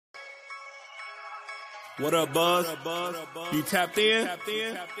What up, Buzz? You tapped in?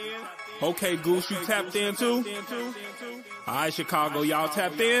 Okay, Goose, you tapped in too? All right, Chicago, y'all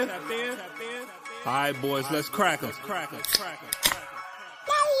tapped in? All right, boys, let's crack 'em.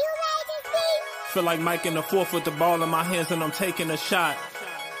 Feel like Mike in the fourth with the ball in my hands and I'm taking a shot.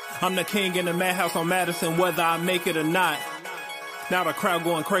 I'm the king in the madhouse on Madison, whether I make it or not. Now the crowd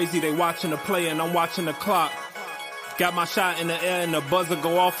going crazy, they watching the play and I'm watching the clock. Got my shot in the air and the buzzer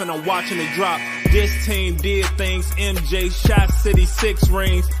go off and I'm watching it drop. This team did things, MJ shot City 6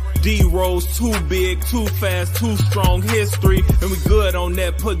 rings. D-Rose too big, too fast, too strong, history. And we good on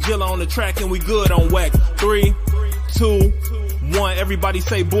that, put Jilla on the track and we good on wax. 3, 2, 1, everybody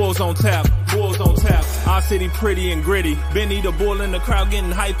say Bulls on tap, Bulls on tap. Our city pretty and gritty, Benny the bull in the crowd getting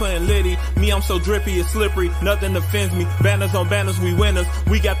hyper and litty. Me, I'm so drippy, it's slippery, nothing offends me. Banners on banners, we winners.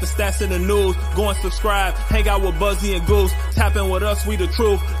 We got the stats in the news, go and subscribe. Hang out with Buzzy and Goose, tapping with us, we the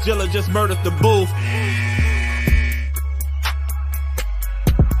truth. Jilla just murdered the booth.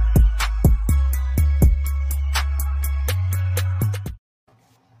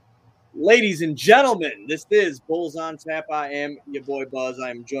 Ladies and gentlemen, this is Bulls on Tap. I am your boy Buzz. I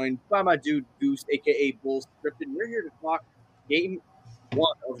am joined by my dude Goose, aka Bulls Scripted. We're here to talk game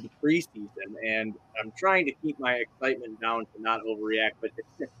 1 of the preseason, and I'm trying to keep my excitement down to not overreact. But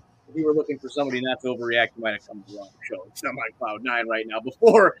if you were looking for somebody not to overreact, you might have come to the wrong show. I'm on Cloud 9 right now.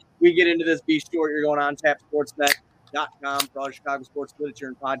 Before we get into this, be sure you're going on tapsportsnet.com for all your Chicago sports literature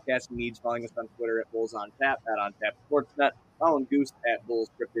and podcasting needs. Following us on Twitter at Bulls on Tap, at on Tap Sportsnet. Following Goose at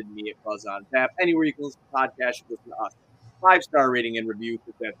Bulls Scripted, me at Buzz on Tap. Anywhere you can listen to podcasts, you can listen to us. 5-star rating and review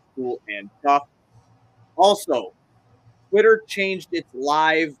because that's cool and tough. Also, Twitter changed its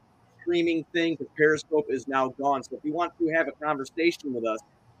live streaming thing because Periscope is now gone. So if you want to have a conversation with us,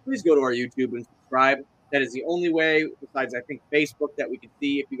 please go to our YouTube and subscribe. That is the only way, besides I think Facebook, that we can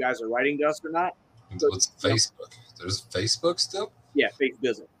see if you guys are writing to us or not. What's Facebook? There's Facebook still? Yeah,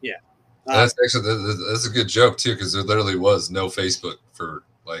 Facebook. Yeah. That's a good joke too, because there literally was no Facebook for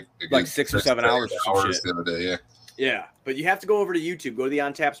like 6 or 7 hours the other day. Yeah, but you have to go over to YouTube. Go to the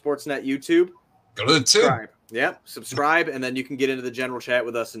On Tap Sportsnet YouTube. Go to the tube. Yep, subscribe, and then you can get into the general chat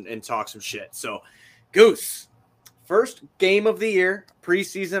with us and talk some shit. So, Goose, first game of the year,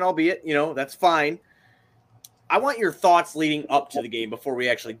 preseason, albeit, that's fine. I want your thoughts leading up to the game before we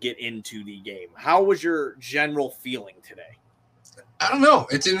actually get into the game. How was your general feeling today? I don't know.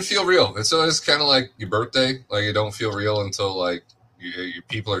 It didn't feel real. It's always kind of like your birthday. Like, it don't feel real until like your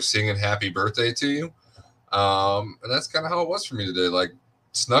people are singing happy birthday to you. And that's kind of how it was for me today. Like,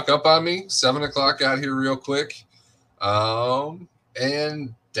 snuck up on me. 7 o'clock got here real quick. And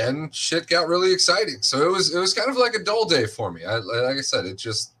then shit got really exciting. So it was kind of like a dull day for me. Like I said, it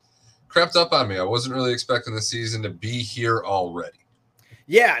just crept up on me. I wasn't really expecting the season to be here already.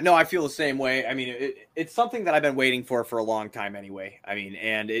 Yeah, no, I feel the same way. I mean, it's something that I've been waiting for a long time anyway. I mean,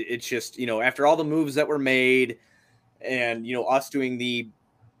 and it's just, after all the moves that were made and, us doing the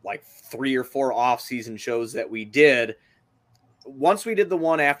 3 or 4 off-season shows that we did, once we did the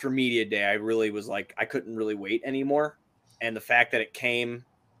one after Media Day, I really was like, I couldn't really wait anymore. And the fact that it came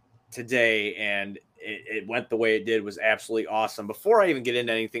today and it went the way it did was absolutely awesome. Before I even get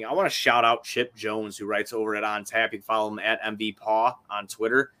into anything, I want to shout out Chip Jones, who writes over at On Tap. You can follow him at MVPaw on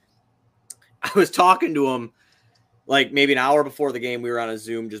Twitter. I was talking to him maybe an hour before the game. We were on a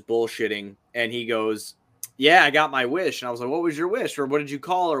Zoom just bullshitting, and he goes, yeah, I got my wish. And I was like, what was your wish? Or what did you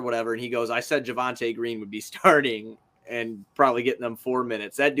call or whatever? And he goes, I said Javonte Green would be starting and probably getting them 4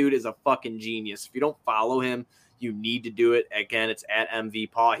 minutes. That dude is a fucking genius. If you don't follow him, you need to do it. Again, it's at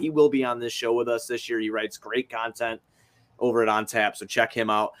MVPaw. He will be on this show with us this year. He writes great content over at On Tap, so check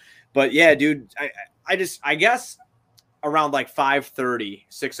him out. But yeah, dude, I guess around 5:30,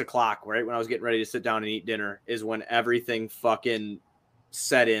 6 o'clock, right when I was getting ready to sit down and eat dinner, is when everything fucking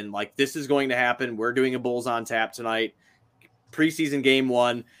set in. This is going to happen. We're doing a Bulls on Tap tonight, preseason game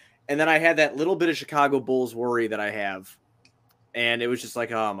 1, and then I had that little bit of Chicago Bulls worry that I have. And it was just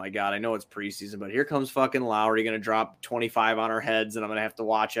oh, my God, I know it's preseason, but here comes fucking Lowry going to drop 25 on our heads, and I'm going to have to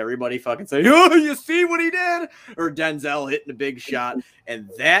watch everybody fucking say, oh, you see what he did? Or Denzel hitting a big shot. And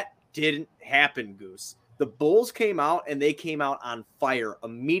that didn't happen, Goose. The Bulls came out, and they came out on fire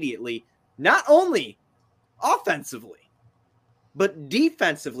immediately, not only offensively, but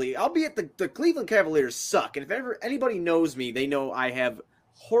defensively, albeit the Cleveland Cavaliers suck. And if ever anybody knows me, they know I have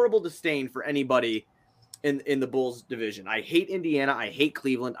horrible disdain for anybody in the Bulls division. I hate Indiana. I hate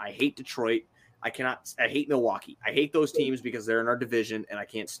Cleveland. I hate Detroit. I hate Milwaukee. I hate those teams because they're in our division and I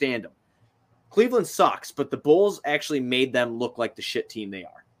can't stand them. Cleveland sucks, but the Bulls actually made them look like the shit team they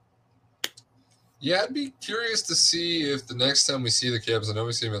are. Yeah, I'd be curious to see if the next time we see the Cavs, I know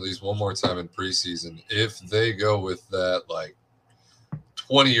we see them at least one more time in preseason, if they go with that like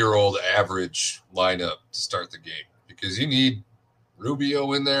 20-year-old average lineup to start the game. Because you need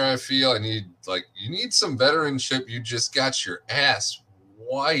Rubio in there, I feel. You need some veteranship. You just got your ass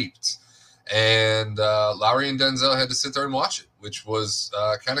wiped. And Lowry and Denzel had to sit there and watch it, which was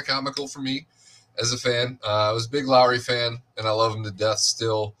kind of comical for me as a fan. I was a big Lowry fan, and I love him to death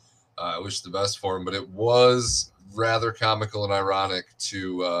still. I wish the best for him, but it was rather comical and ironic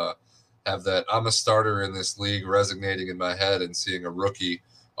to have that I'm a starter in this league resonating in my head and seeing a rookie,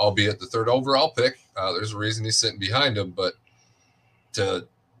 albeit the third overall pick. There's a reason he's sitting behind him, but to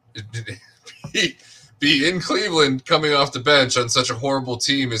be in Cleveland coming off the bench on such a horrible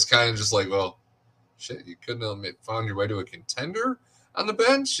team is kind of just like, well, shit, you couldn't have found your way to a contender on the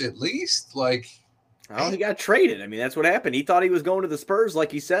bench at least? Like, oh, he got traded. I mean, that's what happened. He thought he was going to the Spurs,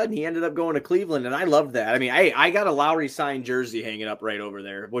 like he said, and he ended up going to Cleveland, and I loved that. I mean, I got a Lowry signed jersey hanging up right over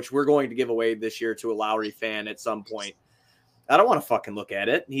there, which we're going to give away this year to a Lowry fan at some point. I don't want to fucking look at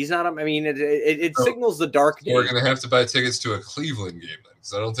it. He's not. I mean, it signals the dark days. We're gonna have to buy tickets to a Cleveland game then,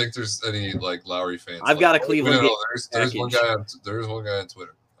 because I don't think there's any like Lowry fans. I've got a Cleveland game. There's one guy on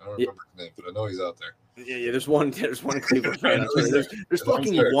Twitter. I don't remember his name, but I know he's out there. Yeah, there's one Cleveland fan. There's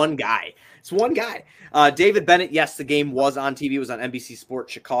fucking one guy. It's one guy. David Bennett, yes, the game was on TV. It was on NBC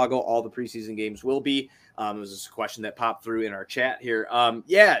Sports Chicago. All the preseason games will be. It was just a question that popped through in our chat here.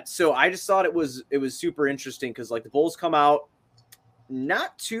 Yeah, so I just thought it was super interesting because like the Bulls come out,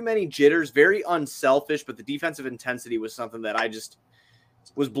 not too many jitters, very unselfish, but the defensive intensity was something that I just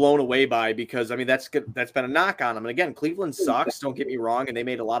was blown away by because, I mean, that's good. That's been a knock on them. And again, Cleveland sucks, don't get me wrong, and they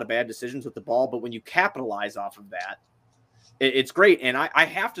made a lot of bad decisions with the ball, but when you capitalize off of that, it's great. And I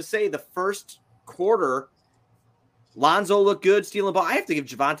have to say the first quarter, Lonzo looked good, stealing ball. I have to give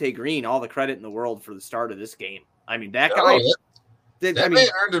Javonte Green all the credit in the world for the start of this game. I mean, that guy. That man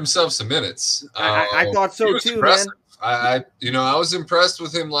earned himself some minutes. I thought so too, impressive. Man. I was impressed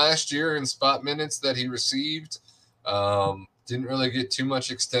with him last year in spot minutes that he received. Didn't really get too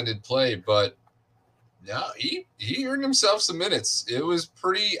much extended play, but no, he earned himself some minutes. It was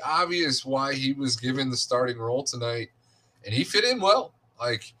pretty obvious why he was given the starting role tonight, and he fit in well.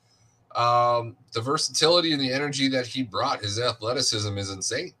 Like the versatility and the energy that he brought, his athleticism is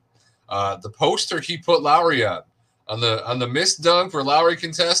insane. The poster he put Lowry on the missed dunk where Lowry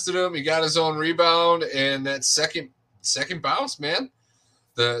contested him, he got his own rebound, and that second bounce, man.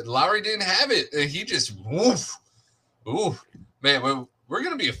 The Lowry didn't have it, and he just woof. Ooh, man, we're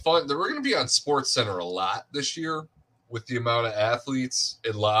gonna be we're gonna be on Sports Center a lot this year with the amount of athletes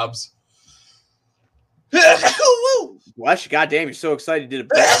and lobs. Bless you, goddamn! You're so excited. You did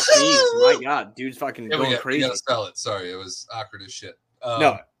a bad sneeze. My God, dude's fucking going crazy. You gotta spell it. Sorry, it was awkward as shit.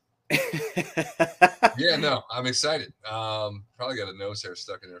 No. Yeah, no, I'm excited. Probably got a nose hair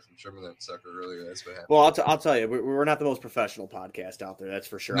stuck in there from trimming that sucker earlier. That's what happened. Well, I'll tell you, we're not the most professional podcast out there. That's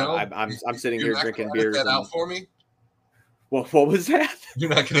for sure. No, I'm sitting here drinking beers. That out for me. Well, what was that? You're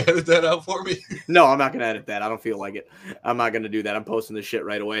not going to edit that out for me? No, I'm not going to edit that. I don't feel like it. I'm not going to do that. I'm posting this shit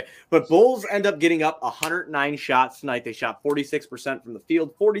right away. But Bulls end up getting up 109 shots tonight. They shot 46% from the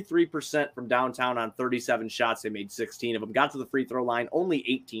field, 43% from downtown on 37 shots. They made 16 of them. Got to the free throw line only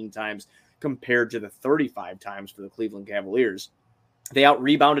 18 times compared to the 35 times for the Cleveland Cavaliers. They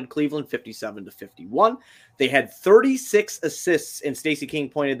out-rebounded Cleveland 57-51. They had 36 assists, and Stacey King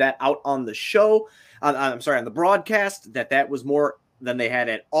pointed that out on the show. On the broadcast, that was more than they had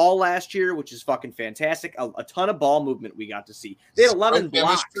at all last year, which is fucking fantastic. A ton of ball movement we got to see. They had 11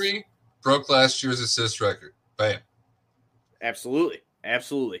 blocks. Broke last year's assist record. Bam. Absolutely.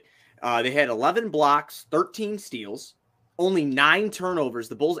 They had 11 blocks, 13 steals, only 9 turnovers.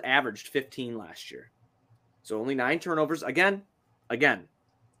 The Bulls averaged 15 last year. So only 9 turnovers. Again,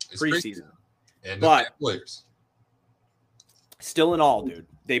 it's preseason. And but players. Still in all, dude.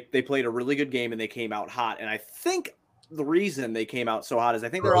 They played a really good game and they came out hot. And I think the reason they came out so hot is I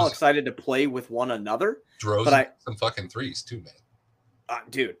think they're all excited to play with one another. DeRozan some fucking threes too, man.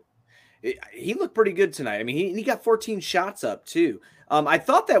 Dude, he looked pretty good tonight. I mean, he got 14 shots up too. I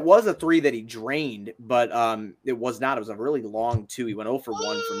thought that was a 3 that he drained, but it was not. It was a really long 2. He went 0 for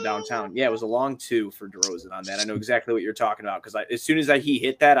 1 from downtown. Yeah, it was a long 2 for DeRozan on that. I know exactly what you're talking about because as soon as he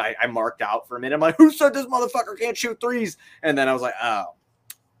hit that, I marked out for a minute. I'm like, who said this motherfucker can't shoot threes? And then I was like, oh.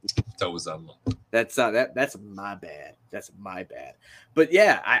 That was unlucky. That's my bad. That's my bad. But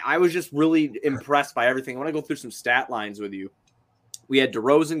yeah, I was just really impressed by everything. I want to go through some stat lines with you. We had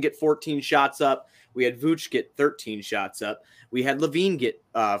DeRozan get 14 shots up. We had Vooch get 13 shots up. We had Levine get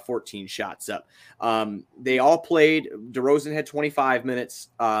 14 shots up. They all played. DeRozan had 25 minutes.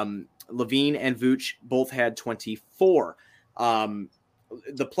 LaVine and Vooch both had 24.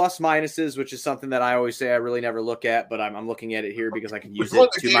 The plus minuses, which is something that I always say I really never look at, but I'm looking at it here because I can use it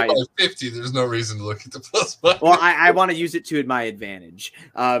to my 50. There's no reason to look at the plus minus. Well, I want to use it to my advantage.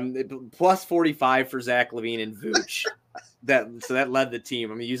 Plus 45 for Zach LaVine and Vooch. So that led the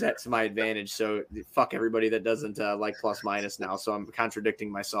team. I'm gonna use that to my advantage. So fuck everybody that doesn't like plus minus now. So I'm contradicting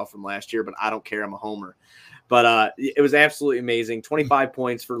myself from last year, but I don't care. I'm a homer. But it was absolutely amazing. 25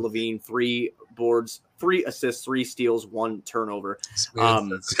 points for LaVine, 3 boards, 3 assists, 3 steals, 1 turnover. Zach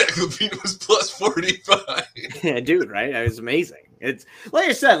LaVine was plus 45. Yeah, dude, right? It was amazing. It's like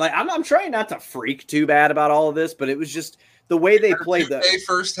I said, like I'm trying not to freak too bad about all of this, but it was just the way they played the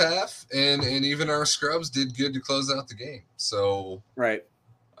first half, and even our scrubs did good to close out the game. So right,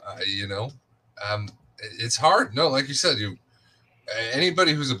 it's hard. No, like you said,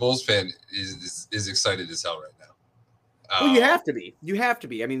 anybody who's a Bulls fan is excited as hell right now. Well, you have to be. You have to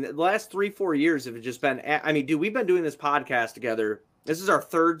be. I mean, the last 3-4 years have just been. I mean, dude, we've been doing this podcast together. This is our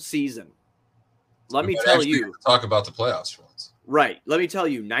 3rd season. Let me tell you. Talk about the playoffs for once. Right. Let me tell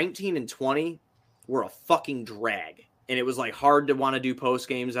you. 19 and 20 were a fucking drag. And it was like hard to want to do post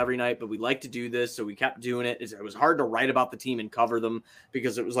games every night, but we like to do this, so we kept doing it. It was hard to write about the team and cover them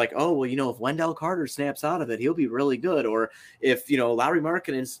because it was like, oh well, if Wendell Carter snaps out of it, he'll be really good. Or if Lauri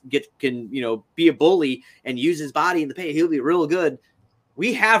Markkanen can be a bully and use his body in the paint, he'll be real good.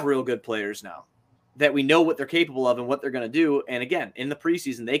 We have real good players now that we know what they're capable of and what they're going to do. And again, in the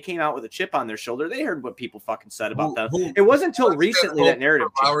preseason, they came out with a chip on their shoulder. They heard what people fucking said about them. It wasn't until recently that narrative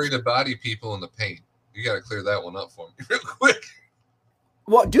changed. Lowry to body people in the paint. You got to clear that one up for me real quick.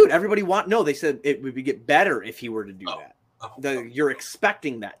 Well, dude, they said it would get better if he were to do that. You're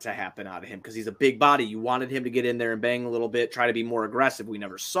expecting that to happen out of him because he's a big body. You wanted him to get in there and bang a little bit, try to be more aggressive. We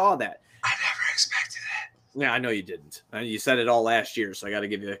never saw that. I never expected that. Yeah, I know you didn't. You said it all last year, so I got to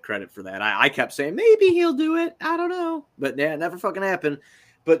give you credit for that. I kept saying, maybe he'll do it. I don't know. But yeah, it never fucking happened.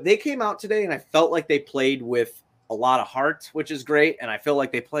 But they came out today, and I felt like they played with a lot of heart, which is great. And I feel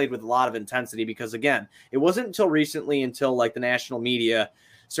like they played with a lot of intensity because, again, it wasn't until recently like the national media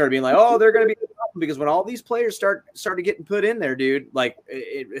started being like, oh, they're going to be because when all these players started getting put in there, dude, like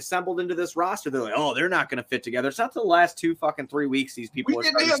it assembled into this roster. They're like, oh, they're not going to fit together. It's not the last 3 weeks these people we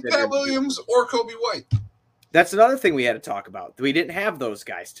didn't have Pat Williams or Kobe White. That's another thing we had to talk about. We didn't have those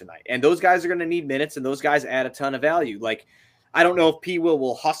guys tonight. And those guys are going to need minutes, and those guys add a ton of value. Like, I don't know if P.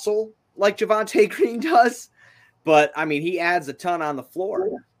 Will hustle like Javonte Green does, but, I mean, he adds a ton on the floor.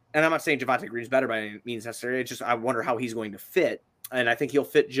 And I'm not saying Javonte Green's better by any means necessarily. It's just I wonder how he's going to fit. And I think he'll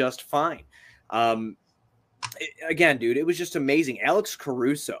fit just fine. Again, dude, it was just amazing. Alex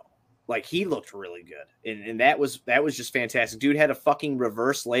Caruso, like, he looked really good. And that was just fantastic. Dude had a fucking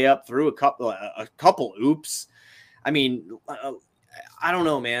reverse layup through a couple oops. I mean, I don't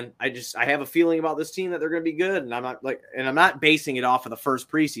know, man. I have a feeling about this team that they're going to be good, and I'm not basing it off of the first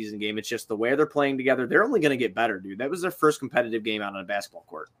preseason game. It's just the way they're playing together. They're only going to get better, dude. That was their first competitive game out on a basketball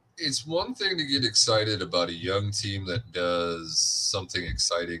court. It's one thing to get excited about a young team that does something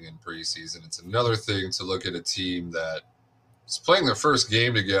exciting in preseason. It's another thing to look at a team that is playing their first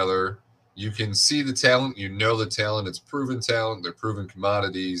game together. You can see the talent. You know the talent. It's proven talent. They're proven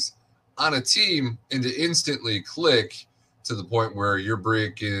commodities on a team, and to instantly click to the point where you're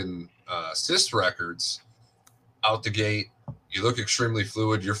breaking assist records out the gate. You look extremely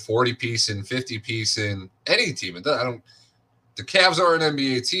fluid. You're 40-piece and 50-piece in any team. The Cavs are an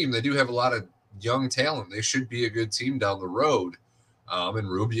NBA team. They do have a lot of young talent. They should be a good team down the road.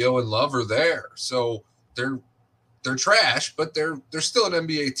 And Rubio and Love are there. So they're trash, but they're still an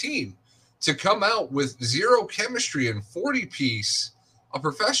NBA team. To come out with zero chemistry and 40-piece, a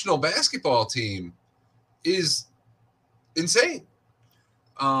professional basketball team, is insane.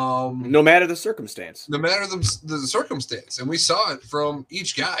 No matter the circumstance. No matter the circumstance. And we saw it from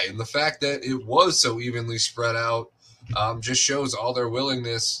each guy. And the fact that it was so evenly spread out just shows all their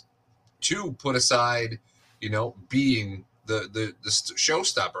willingness to put aside, being the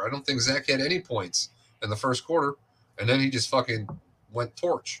showstopper. I don't think Zach had any points in the first quarter. And then he just fucking went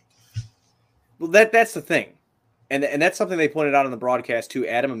torch. Well, that's the thing. And that's something they pointed out on the broadcast too.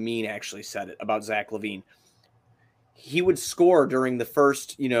 Adam Amin actually said it about Zach LaVine. He would score during the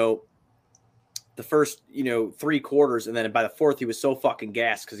first 3 quarters, and then by the fourth, he was so fucking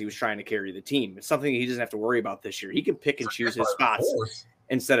gassed because he was trying to carry the team. It's something he doesn't have to worry about this year. He can pick and choose his spots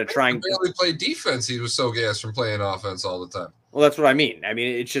instead of trying to barely play defense. He was so gassed from playing offense all the time. Well, that's what I mean. I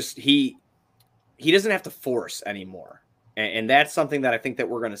mean, it's just he doesn't have to force anymore, and that's something that I think that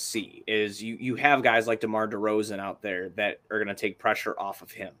we're going to see. Is you have guys like DeMar DeRozan out there that are going to take pressure off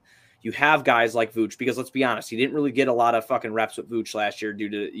of him. You have guys like Vooch, because let's be honest, he didn't really get a lot of fucking reps with Vooch last year due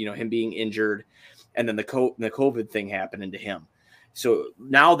to, him being injured, and then the COVID thing happening to him. So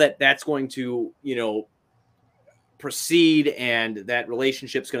now that's going to, proceed, and that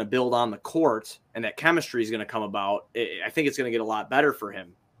relationship's going to build on the court, and that chemistry is going to come about, I think it's going to get a lot better for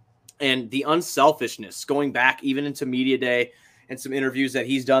him. And the unselfishness, going back even into media day and some interviews that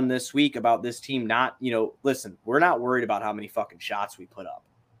he's done this week about this team not, listen, we're not worried about how many fucking shots we put up.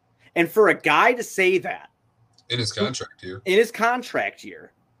 And for a guy to say that in his contract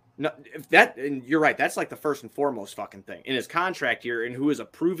year, no, and you're right, that's like the first and foremost fucking thing in his contract year, and who is a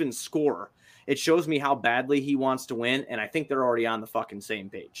proven scorer. It shows me how badly he wants to win, and I think they're already on the fucking same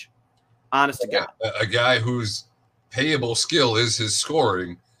page. Honest to God. A guy whose payable skill is his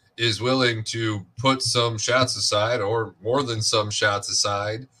scoring is willing to put some shots aside, or more than some shots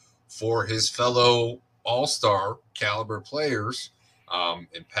aside, for his fellow all-star caliber players,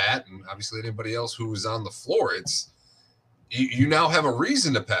 and Pat, and obviously anybody else who is on the floor. It's you now have a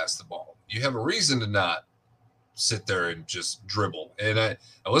reason to pass the ball. You have a reason to not sit there and just dribble. And I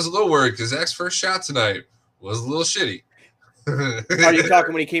was a little worried because Zach's first shot tonight was a little shitty. Are you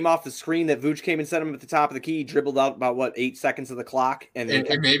talking when he came off the screen that Vooch came and set him at the top of the key? He dribbled out about 8 seconds of the clock, and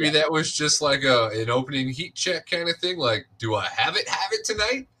maybe that was just like an opening heat check kind of thing. Like, do I have it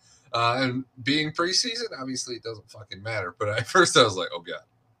tonight? And being preseason, obviously it doesn't fucking matter. But at first I was like, oh god,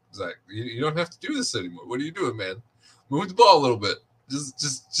 Zach, you don't have to do this anymore. What are you doing, man? Move the ball a little bit.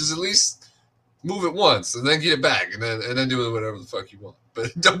 Just at least move it once, and then get it back, and then do it whatever the fuck you want.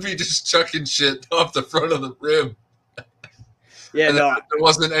 But don't be just chucking shit off the front of the rim. Yeah, there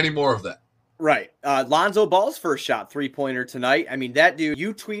wasn't any more of that. Right. Lonzo Ball's first shot, 3-pointer tonight. I mean, that dude,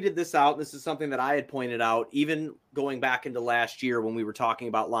 you tweeted this out. This is something that I had pointed out, even going back into last year when we were talking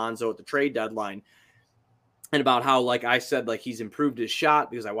about Lonzo at the trade deadline, and about how, like I said, like he's improved his shot,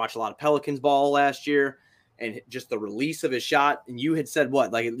 because I watched a lot of Pelicans ball last year, and just the release of his shot. And you had said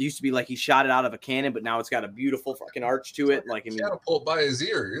what? Like, it used to be like he shot it out of a cannon, but now it's got a beautiful fucking arch to it. Like, I mean, catapult by his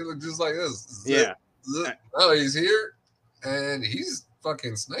ear. You look just like this. Yeah. Oh, he's here, and he's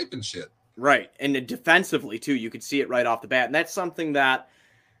fucking sniping shit. Right. And defensively, too, you could see it right off the bat. And that's something that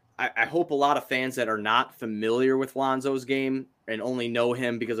I hope a lot of fans that are not familiar with Lonzo's game and only know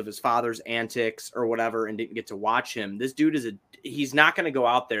him because of his father's antics or whatever and didn't get to watch him. This dude he's not going to go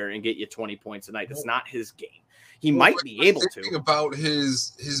out there and get you 20 points a night. It's not his game. He might be able to. About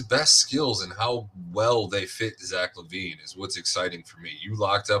his best skills and how well they fit Zach LaVine is what's exciting for me. You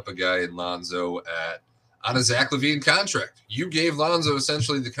locked up a guy in Lonzo on a Zach LaVine contract. You gave Lonzo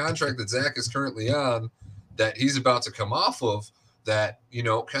essentially the contract that Zach is currently on, that he's about to come off of, that,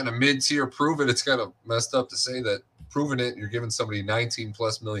 kind of mid-tier proven. It's kind of messed up to say that proving it, you're giving somebody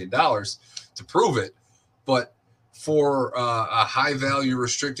 $19+ million to prove it. But for a high-value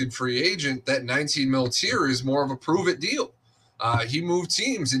restricted free agent, that 19 mil tier is more of a prove-it deal. He moved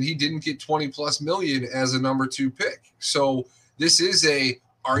teams, and he didn't get $20+ million as a number 2 pick. So this is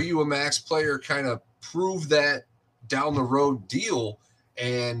are you a max player kind of prove that down the road deal,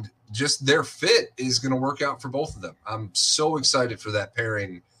 and just their fit is going to work out for both of them. I'm so excited for that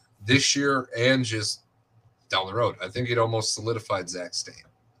pairing this year and just down the road. I think it almost solidified Zach's staying.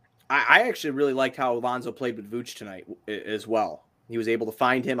 I actually really liked how Lonzo played with Vooch tonight as well. He was able to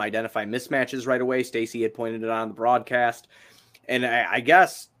find him, identify mismatches right away. Stacey had pointed it out on the broadcast. And I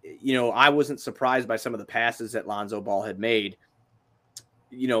guess, I wasn't surprised by some of the passes that Lonzo Ball had made.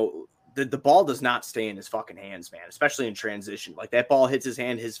 The ball does not stay in his fucking hands, man, especially in transition. Like, that ball hits his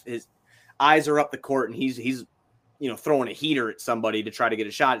hand, his eyes are up the court, and he's throwing a heater at somebody to try to get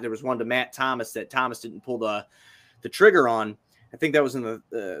a shot. There was one to Matt Thomas that Thomas didn't pull the trigger on. I think that was in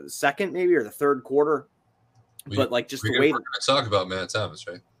the second maybe or the third quarter. But like, just the way we're going to talk about Matt Thomas,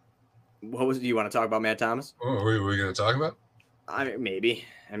 right? What was it? You want to talk about Matt Thomas? Oh, are we going to talk about? I mean, maybe.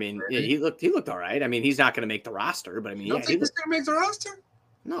 I mean, yeah, he looked all right. I mean, he's not going to make the roster, but I mean, you don't think he's going to make the roster?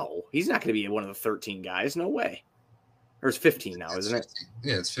 No, he's not going to be one of the 13 guys. No way. Or it's 15 now, isn't it?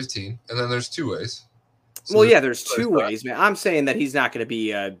 Yeah, it's 15. And then there's 2 ways. So well, yeah, there's 2 ways, man. I'm saying that he's not going to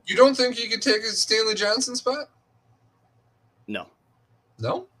be. You don't think he could take a Stanley Johnson spot? No.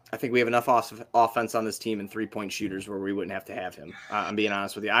 No? I think we have enough offense on this team and 3-point shooters where we wouldn't have to have him. I'm being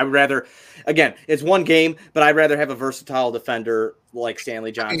honest with you. I would rather, again, it's one game, but I'd rather have a versatile defender like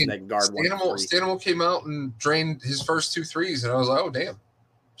Stanley Johnson that can guard Stanimal came out and drained his first 2 threes, and I was like, oh, damn.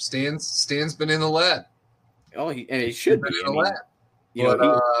 Stan's been in the lab. Oh, he should be in the lab. He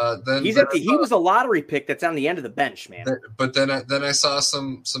was a lottery pick that's on the end of the bench, man. But then I saw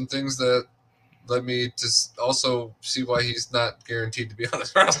some things that led me to also see why he's not guaranteed to be on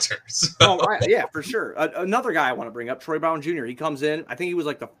this roster. So. Oh, yeah, for sure. Another guy I want to bring up, Troy Brown Jr. He comes in. I think he was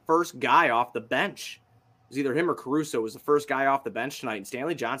like the first guy off the bench. It was either him or Caruso was the first guy off the bench tonight.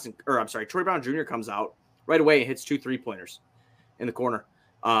 And Troy Brown Jr. comes out right away and hits 2 3-pointers in the corner.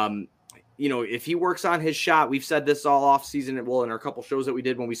 If he works on his shot, we've said this all off season, well, in our couple shows that we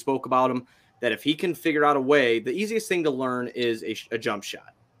did when we spoke about him, that if he can figure out a way, the easiest thing to learn is a jump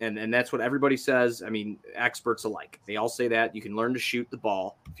shot. And that's what everybody says. I mean, experts alike. They all say that you can learn to shoot the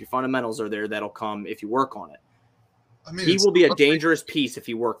ball. If your fundamentals are there, that'll come if you work on it. I mean, he will be a dangerous piece if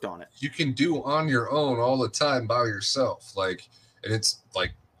he worked on it. You can do on your own all the time by yourself.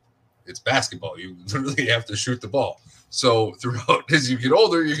 It's basketball. You literally have to shoot the ball. So throughout, as you get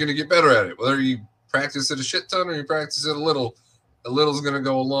older, you're going to get better at it. Whether you practice it a shit ton or you practice it a little is going to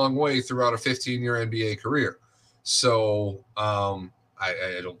go a long way throughout a 15-year NBA career. So I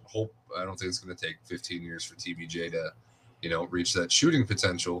don't think it's going to take 15 years for TBJ to, reach that shooting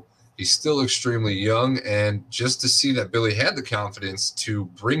potential. He's still extremely young, and just to see that Billy had the confidence to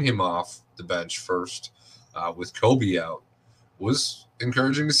bring him off the bench first with Kobe out was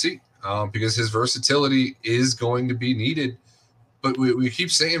encouraging to see. Because his versatility is going to be needed. But we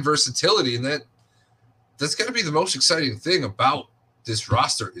keep saying versatility, and that's got to be the most exciting thing about this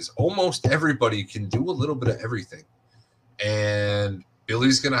roster is almost everybody can do a little bit of everything. And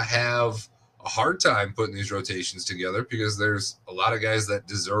Billy's going to have a hard time putting these rotations together because there's a lot of guys that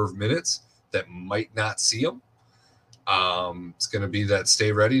deserve minutes that might not see them. It's going to be that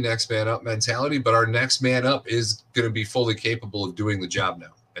stay ready, next man up mentality, but our next man up is going to be fully capable of doing the job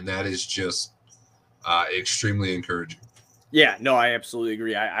now. And that is just extremely encouraging. Yeah, no, I absolutely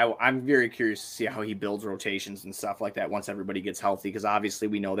agree. I'm very curious to see how he builds rotations and stuff like that once everybody gets healthy, because obviously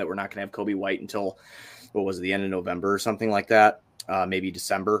we know that we're not going to have Kobe White until, the end of November or something like that, maybe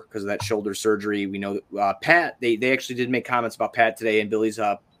December because of that shoulder surgery. We know that Pat, they actually did make comments about Pat today in Billy's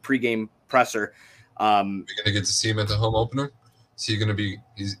pregame presser. We're going to get to see him at the home opener? Is he going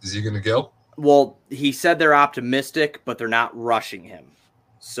to go? Well, he said they're optimistic, but they're not rushing him.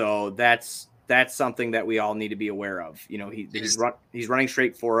 So that's something that we all need to be aware of. He's running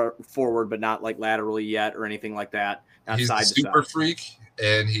straight forward, but not like laterally yet or anything like that. Not he's side a super freak,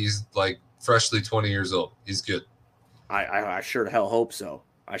 and he's like freshly 20 years old. He's good. I sure the hell hope so.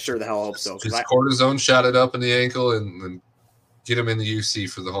 Just cortisone shot it up in the ankle and get him in the UC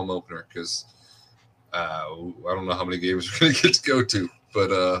for the home opener because I don't know how many games we're going to get to go to,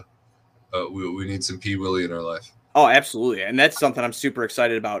 but we need some P. Willie in our life. Oh, absolutely. And that's something I'm super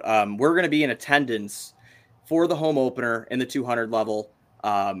excited about. We're going to be in attendance for the home opener in the 200 level,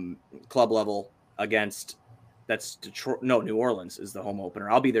 club level against New Orleans is the home opener.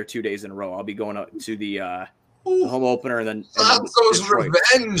 I'll be there 2 days in a row. I'll be going up to the home opener and then Broncos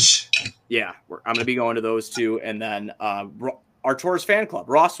revenge. Yeah, I'm going to be going to those two. And then our Taurus fan club,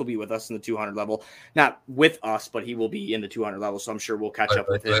 Ross, will be with us in the 200 level. Not with us, but he will be in the 200 level. So I'm sure we'll catch up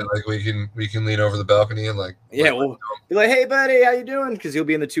with him. Like we can lean over the balcony and we'll be like, hey, buddy, how you doing? Because he'll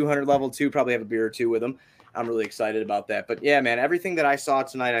be in the 200 level too. Probably have a beer or two with him. I'm really excited about that. But yeah, man, everything that I saw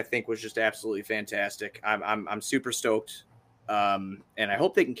tonight, I think was just absolutely fantastic. I'm super stoked. And I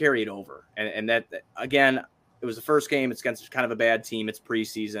hope they can carry it over. And that, again, it was the first game. It's against kind of a bad team. It's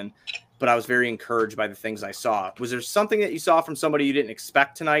preseason. But I was very encouraged by the things I saw. Was there something that you saw from somebody you didn't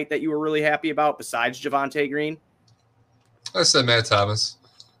expect tonight that you were really happy about besides Javonte Green? I said Matt Thomas.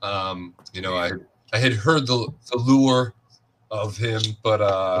 I had heard the lure of him, but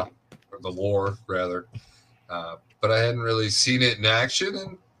or the lore rather, but I hadn't really seen it in action.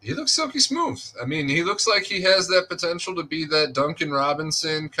 And he looks silky smooth. I mean, he looks like he has that potential to be that Duncan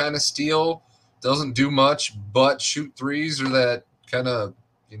Robinson kind of steal. Doesn't do much but shoot threes or that kind of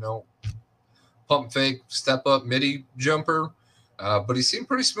pump fake, step up midi jumper. But he seemed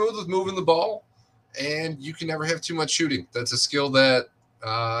pretty smooth with moving the ball, and you can never have too much shooting. That's a skill that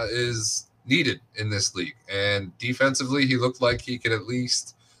is needed in this league. And defensively, he looked like he could at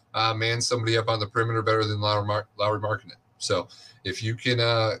least man somebody up on the perimeter better than Lauri Markkanen. So if you can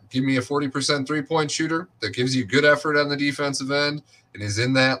give me a 40% three-point shooter that gives you good effort on the defensive end and is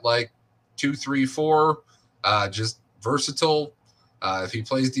in that 2-3-4, just versatile. If he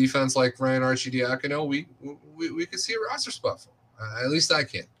plays defense like Ryan Arcidiacono, we could see a roster spot for him. At least I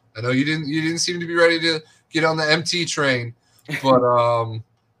can. I know you didn't seem to be ready to get on the MT train, but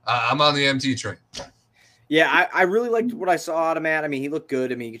I'm on the MT train. Yeah, I really liked what I saw out of Matt. I mean, he looked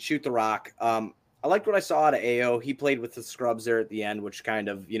good. I mean, he could shoot the rock. I liked what I saw out of AO. He played with the scrubs there at the end, which kind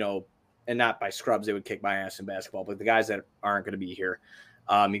of, and not by scrubs, they would kick my ass in basketball, but the guys that aren't going to be here.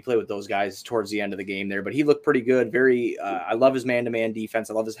 He played with those guys towards the end of the game there, but he looked pretty good. I love his man-to-man defense.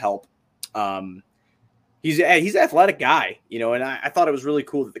 I love his help. He's an athletic guy, you know, and I thought it was really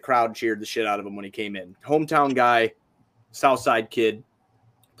cool that the crowd cheered the shit out of him when he came in. Hometown guy, Southside kid,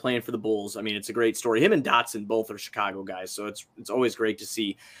 playing for the Bulls. I mean, it's a great story. Him and Dotson both are Chicago guys, so it's always great to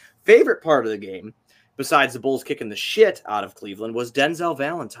see. Favorite part of the game, besides the Bulls kicking the shit out of Cleveland, was Denzel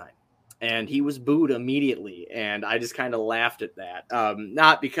Valentine. And he was booed immediately, and I just kind of laughed at that.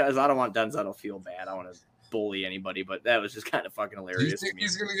 Not because I don't want Denzel to feel bad. I want to bully anybody, but that was just kind of fucking hilarious. Do you think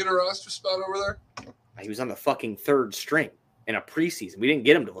he's going to get a roster spot over there? He was on the fucking third string in a preseason. We didn't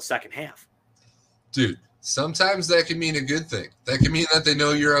get him till the second half. Dude, sometimes that can mean a good thing. That can mean that they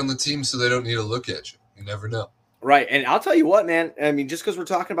know you're on the team so they don't need to look at you. You never know. Right, and I'll tell you what, man. I mean, just because we're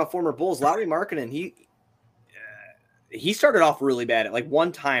talking about former Bulls, Lauri Markkanen, he started off really bad. At like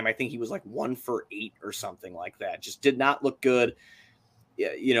one time, I think he was like 1 for 8 or something like that. Just did not look good.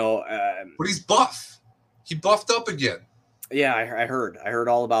 You know. But he's buff. He buffed up again. Yeah, I heard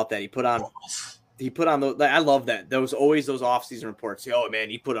all about that. He put on those. I love that. There was always those off-season reports. Oh man,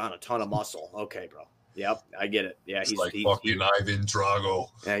 he put on a ton of muscle. Okay, bro. Yep, I get it. Yeah, he's like fucking Ivan Drago.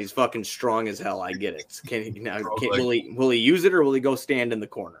 Yeah, he's fucking strong as hell. I get it. Will he use it or will he go stand in the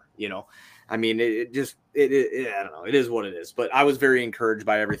corner? You know, I mean, I don't know. It is what it is. But I was very encouraged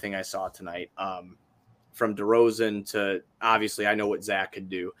by everything I saw tonight. From DeRozan to obviously, I know what Zach could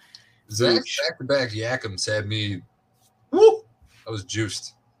do. Zach back-to-back Yakums had me. Woo! I was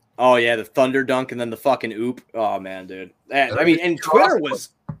juiced. Oh yeah, the thunder dunk and then the fucking oop. Oh man, dude. I mean, and Twitter was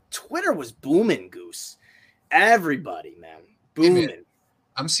booming, Goose. Everybody, man, booming. Hey man,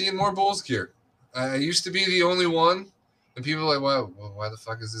 I'm seeing more Bulls gear. I used to be the only one, and people are like, why the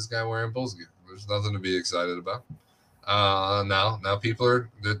fuck is this guy wearing Bulls gear? There's nothing to be excited about. Now people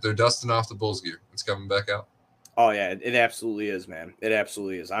they're dusting off the Bulls gear. It's coming back out. Oh yeah, it absolutely is, man. It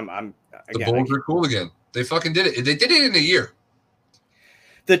absolutely is. The Bulls are cool again. They fucking did it. They did it in a year.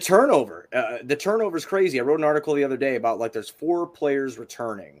 The turnover is crazy. I wrote an article the other day about like there's 4 players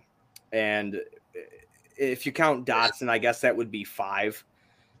returning, and if you count Dotson, I guess that would be 5.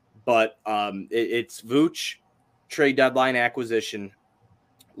 But it's Vooch, trade deadline acquisition,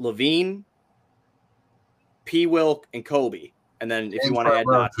 Levine, P. Wilk, and Kobe, and then if you want to add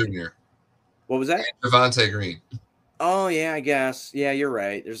Dotson. Jr. What was that? And Devontae Green. Oh yeah, I guess. Yeah, you're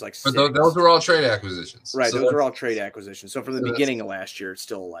right. There's like 6. But those were all trade acquisitions. Right, so those are all trade acquisitions. So from the beginning of last year, it's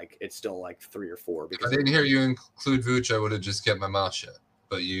still like 3 or 4. Because if I didn't hear you include Vooch, I would have just kept my mouth shut.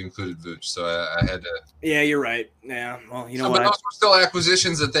 But you included Vooch, so I had to. Yeah, you're right. Yeah, well, you know what? But those were still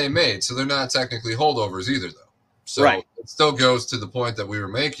acquisitions that they made, so they're not technically holdovers either, though. So right. It still goes to the point that we were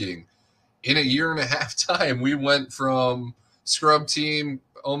making. In a year and a half time, we went from scrub team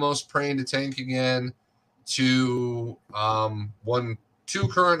almost praying to tank again to 2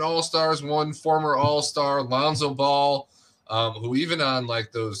 current All-Stars, 1 former All-Star, Lonzo Ball, who even on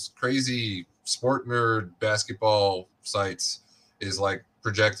like those crazy sport nerd basketball sites is like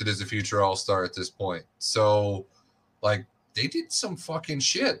projected as a future All-Star at this point. So like they did some fucking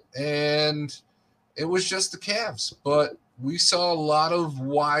shit, and it was just the Cavs, but we saw a lot of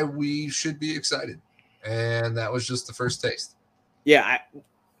why we should be excited, and that was just the first taste. Yeah,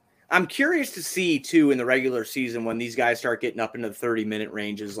 I'm curious to see, too, in the regular season when these guys start getting up into the 30-minute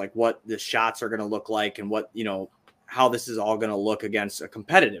ranges, like what the shots are going to look like and what, you know, how this is all going to look against a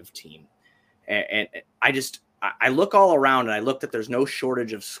competitive team. And I look all around and I look that there's no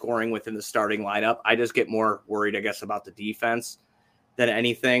shortage of scoring within the starting lineup. I just get more worried, I guess, about the defense than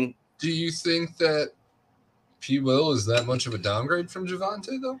anything. Do you think that P. Will is that much of a downgrade from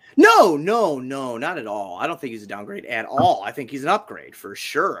Javonte, though? No, not at all. I don't think he's a downgrade at all. I think he's an upgrade for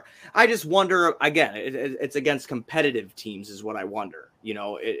sure. I just wonder, again, it's against competitive teams is what I wonder. You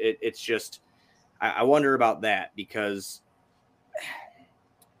know, it's just, I wonder about that because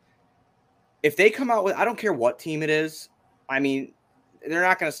if they come out with, I don't care what team it is. I mean, they're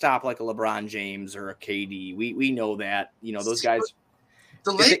not going to stop like a LeBron James or a KD. We know that, you know, those guys.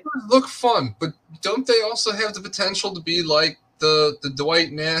 The Lakers look fun, but don't they also have the potential to be like the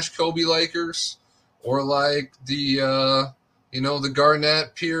Dwight Nash Kobe Lakers, or like the the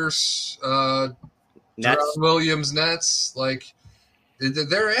Garnett Pierce Nets. Williams Nets? Like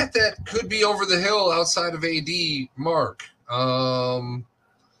they're at that could be over the hill outside of AD mark. And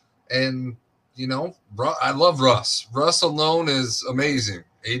you know, I love Russ. Russ alone is amazing.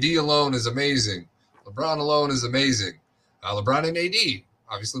 AD alone is amazing. LeBron alone is amazing. LeBron and AD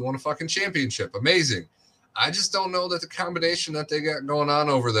obviously won a fucking championship. Amazing. I just don't know that the combination that they got going on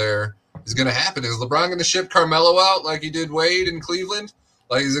over there is going to happen. Is LeBron going to ship Carmelo out like he did Wade in Cleveland?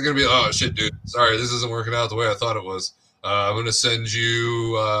 Like, is it going to be, oh, shit, dude, sorry, this isn't working out the way I thought it was. I'm going to send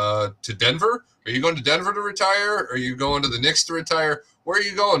you to Denver. Are you going to Denver to retire? Are you going to the Knicks to retire? Where are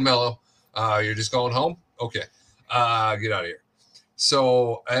you going, Melo? You're just going home? Okay. Get out of here.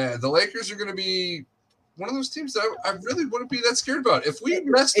 So the Lakers are going to be one of those teams that I really wouldn't be that scared about. If we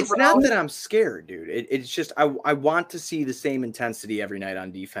messed It's around, not that I'm scared, dude. It's just I want to see the same intensity every night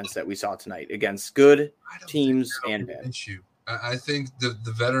on defense that we saw tonight against good teams and bad. I think the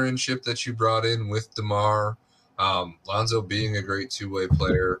veteranship that you brought in with DeMar, Lonzo being a great two-way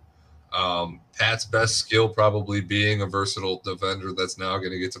player, Pat's best skill probably being a versatile defender that's now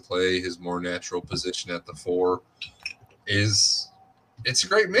going to get to play his more natural position at the 4 it's a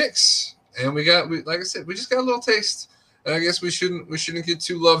great mix. And like I said, we just got a little taste. And I guess we shouldn't get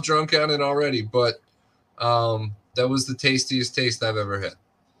too love drunk on it already, but that was the tastiest taste I've ever had.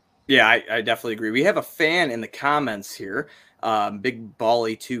 Yeah, I definitely agree. We have a fan in the comments here, Big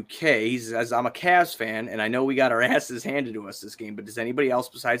Bally 2K. He says, I'm a Cavs fan, and I know we got our asses handed to us this game, but does anybody else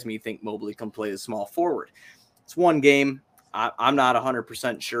besides me think Mobley can play the small forward? It's one game. I'm not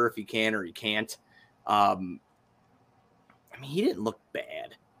 100% sure if he can or he can't. I mean, he didn't look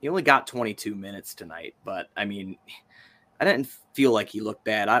bad. He only got 22 minutes tonight, but I mean, I didn't feel like he looked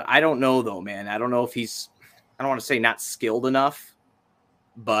bad. I don't know though, man. I don't know if he's, I don't want to say not skilled enough,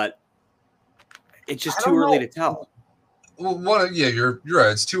 but it's just too early to tell. Well, you're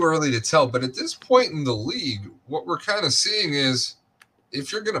right. It's too early to tell. But at this point in the league, what we're kind of seeing is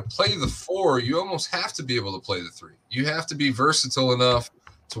if you're going to play the 4, you almost have to be able to play the 3. You have to be versatile enough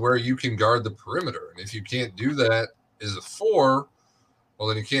to where you can guard the perimeter. And if you can't do that as a 4, well,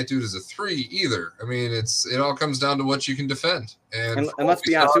 then you can't do it as a 3 either. I mean, it all comes down to what you can defend. And let's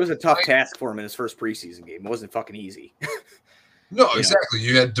be honest, it was a tough task for him in his first preseason game. It wasn't fucking easy. No, exactly.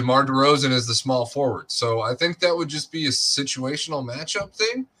 You had DeMar DeRozan as the small forward. So I think that would just be a situational matchup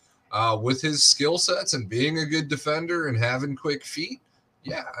thing with his skill sets and being a good defender and having quick feet.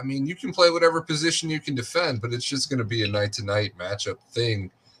 Yeah, I mean, you can play whatever position you can defend, but it's just going to be a night-to-night matchup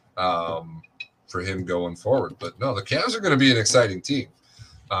thing for him going forward. But no, the Cavs are going to be an exciting team.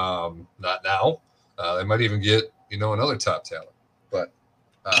 Not now. They might even get, another top talent. But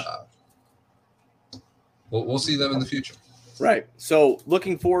we'll see them in the future. Right. So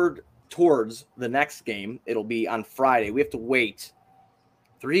looking forward towards the next game, it'll be on Friday. We have to wait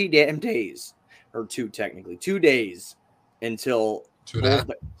 3 damn days, or 2 technically, 2 days until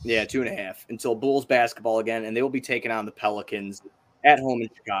 2.5. Yeah, 2.5 until Bulls basketball again, and they will be taking on the Pelicans at home in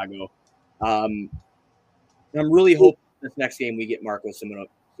Chicago. I'm really hoping this next game we get Marko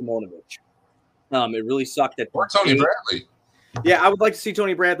Simonovic. It really sucked that or Tony Bradley. Yeah, I would like to see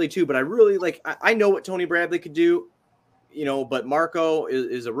Tony Bradley too, but I really I know what Tony Bradley could do. But Marko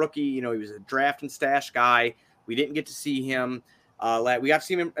is a rookie. He was a draft and stash guy. We didn't get to see him. We got to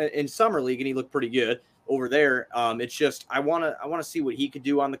see him in summer league, and he looked pretty good over there. It's just I want to see what he could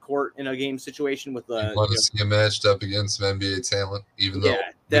do on the court in a game situation with the. You want to see him matched up against some NBA talent, even though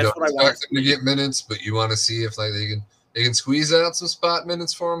that's we don't expect him to get minutes, but you want to see if they can squeeze out some spot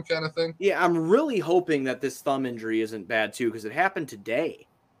minutes for him, kind of thing. Yeah, I'm really hoping that this thumb injury isn't bad too, because it happened today.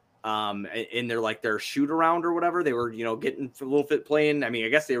 In their shoot around or whatever, they were, getting a little fit playing. I mean, I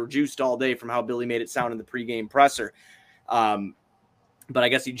guess they were juiced all day from how Billy made it sound in the pregame presser. But I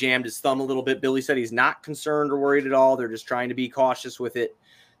guess he jammed his thumb a little bit. Billy said he's not concerned or worried at all. They're just trying to be cautious with it.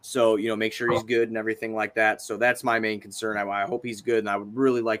 So, make sure he's good and everything like that. So that's my main concern. I hope he's good, and I would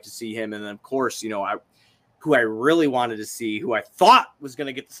really like to see him. And then, of course, who I really wanted to see, who I thought was going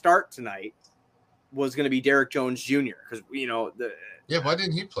to get the start tonight, was going to be Derek Jones Jr. Because, why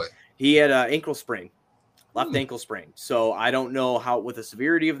didn't he play? He had an ankle sprain, left ankle sprain. So I don't know what the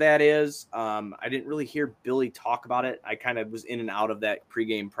severity of that is. I didn't really hear Billy talk about it. I kind of was in and out of that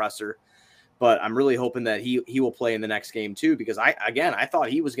pregame presser, but I'm really hoping that he will play in the next game too, because I thought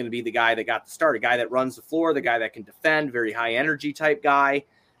he was going to be the guy that got the start, a guy that runs the floor, the guy that can defend, very high energy type guy,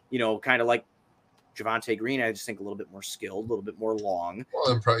 kind of like Javonte Green. I just think a little bit more skilled, a little bit more long.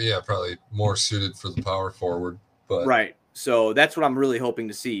 Well, and probably more suited for the power forward. But right. So that's what I'm really hoping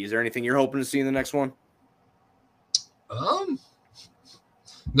to see. Is there anything you're hoping to see in the next one? No,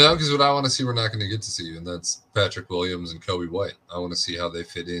 because what I want to see, we're not going to get to see, and that's Patrick Williams and Kobe White. I want to see how they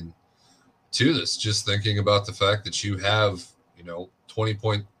fit in to this. Just thinking about the fact that you have, 20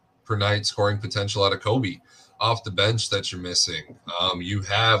 point per night scoring potential out of Kobe off the bench that you're missing. You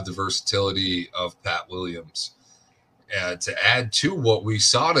have the versatility of Pat Williams to add to what we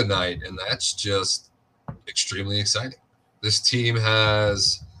saw tonight, and that's just extremely exciting. This team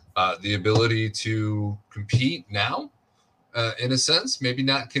has the ability to compete now, in a sense, maybe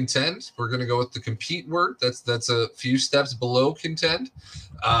not contend. We're going to go with the compete word. That's a few steps below contend.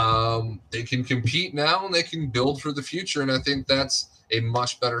 They can compete now, and they can build for the future, and I think that's a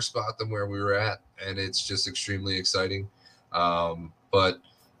much better spot than where we were at, and it's just extremely exciting. But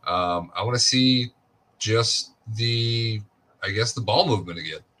I want to see just the ball movement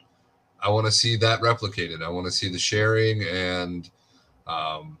again. I want to see that replicated. I want to see the sharing and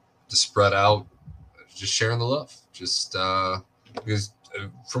the spread out, just sharing the love. Just because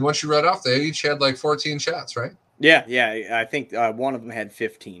from what you read off, they each had like 14 shots, right? Yeah. I think one of them had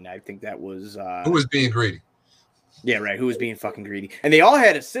 15. I think that was who was being greedy. Yeah, right. Who was being fucking greedy? And they all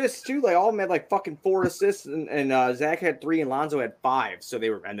had assists too. They all had like fucking 4 assists, and Zach had 3, and Lonzo had 5. So they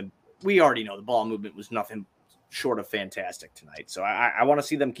were, we already know the ball movement was nothing short of fantastic tonight. So I want to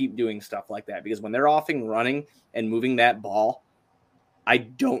see them keep doing stuff like that, because when they're off and running and moving that ball, I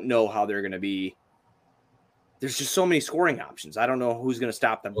don't know how they're going to be. There's just so many scoring options. I don't know who's going to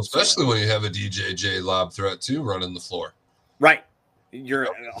stop them. Well, especially when you have a DJJ lob threat too running the floor. Right. You're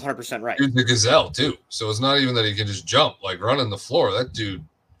 100% right. Dude's the gazelle too. So it's not even that he can just jump, like running the floor. That dude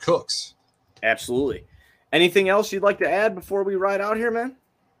cooks. Absolutely. Anything else you'd like to add before we ride out here, man?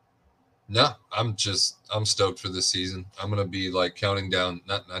 No, I'm stoked for this season. I'm going to be like counting down,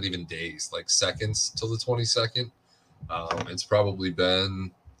 not even days, like seconds till the 22nd. It's probably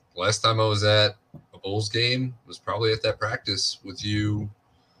been, last time I was at a Bulls game was probably at that practice with you,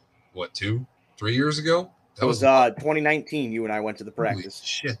 2-3 years ago? That was 2019. You and I went to the practice. Holy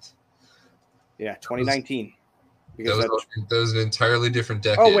shit. Yeah, 2019. That was an entirely different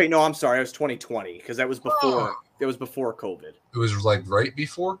decade. Oh wait, no, I'm sorry. It was 2020 because that was before. It was before COVID. It was like right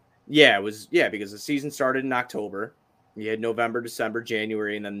before. Yeah, it was. Yeah, because the season started in October. You had November, December,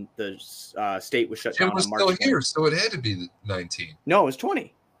 January, and then the state was shut down. It was on March still 20. here, so it had to be 19. No, it was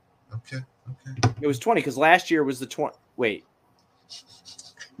 20. Okay. It was 20 because last year was the 20. Wait,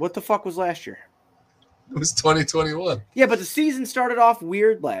 what the fuck was last year? It was 2021. Yeah, but the season started off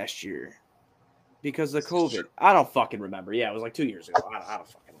weird last year because of COVID. I don't fucking remember. Yeah, it was like 2 years ago. I don't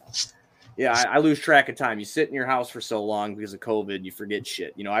fucking know. Yeah, I lose track of time. You sit in your house for so long because of COVID, you forget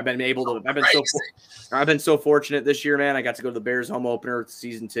shit. You know, I've been so fortunate this year, man. I got to go to the Bears home opener with the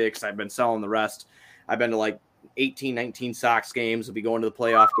season tickets. I've been selling the rest. I've been to like 18, 19 Sox games. We'll be going to the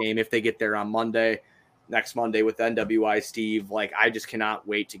playoff game if they get there on next Monday with NWI Steve. Like, I just cannot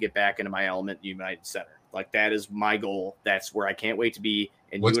wait to get back into my element at United Center. Like, that is my goal. That's where I can't wait to be.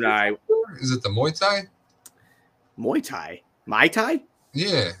 And What's you and I. Is it the Muay Thai? Muay Thai? Mai Tai?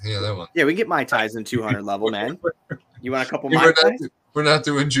 Yeah, that one. Yeah, we can get Mai Tais in 200 level, man. You want a couple Mai Tais? We're not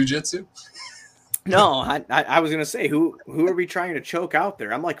doing jiu-jitsu? No, I was going to say, who are we trying to choke out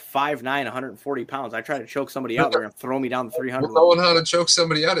there? I'm like 5'9", 140 pounds. I try to choke somebody out there and throw me down the 300. Well, knowing how to choke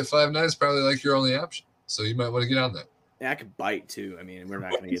somebody out at 5'9" is probably like your only option. So you might want to get on that. Yeah, I could bite too. I mean, we're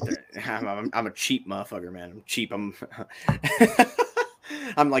not going to get there. I'm a cheap motherfucker, man. I'm cheap.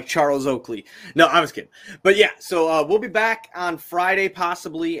 I'm like Charles Oakley. No, I was kidding. But yeah, so we'll be back on Friday,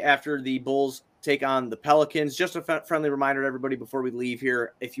 possibly after the Bulls take on the Pelicans. Just a friendly reminder to everybody before we leave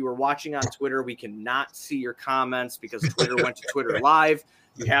here. If you are watching on Twitter, we cannot see your comments because Twitter went to Twitter Live.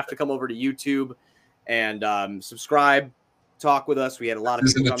 You have to come over to YouTube and subscribe, talk with us. We had a lot of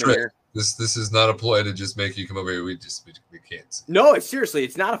people coming here. This is not a ploy to just make you come over here. We can't. No,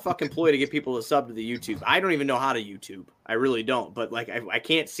 it's not a fucking ploy to get people to sub to the YouTube. I don't even know how to YouTube. I really don't. But like, I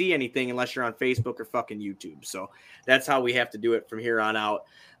can't see anything unless you're on Facebook or fucking YouTube. So that's how we have to do it from here on out.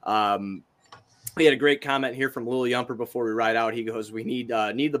 We had a great comment here from Lil Yumper before we ride out. He goes, "We need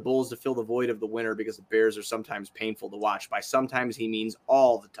the Bulls to fill the void of the winter because the Bears are sometimes painful to watch." By sometimes he means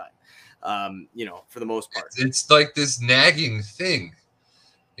all the time. For the most part. It's like this nagging thing.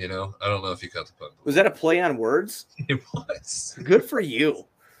 I don't know if you caught the pun. Was that a play on words? It was. Good for you.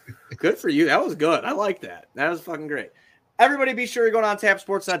 Good for you. That was good. I like that. That was fucking great. Everybody be sure you're going on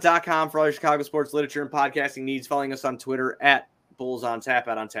tapsportsnet.com for all your Chicago sports literature and podcasting needs. Following us on Twitter at Bulls on Tap,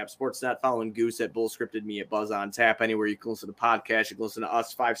 at On Tap Sportsnet. Following Goose at Bull Scripted, me at Buzz on Tap. Anywhere you can listen to podcasts, you can listen to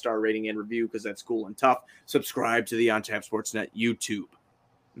us, 5-star rating and review because that's cool and tough. Subscribe to the On Tap Sportsnet YouTube.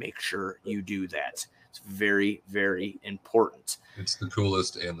 Make sure you do that. It's very, very important. It's the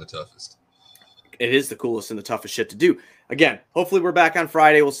coolest and the toughest. It is the coolest and the toughest shit to do. Again, hopefully we're back on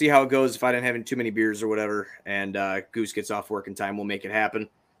Friday. We'll see how it goes. If I didn't have too many beers or whatever, and Goose gets off work in time, we'll make it happen.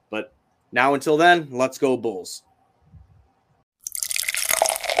 But now until then, let's go Bulls.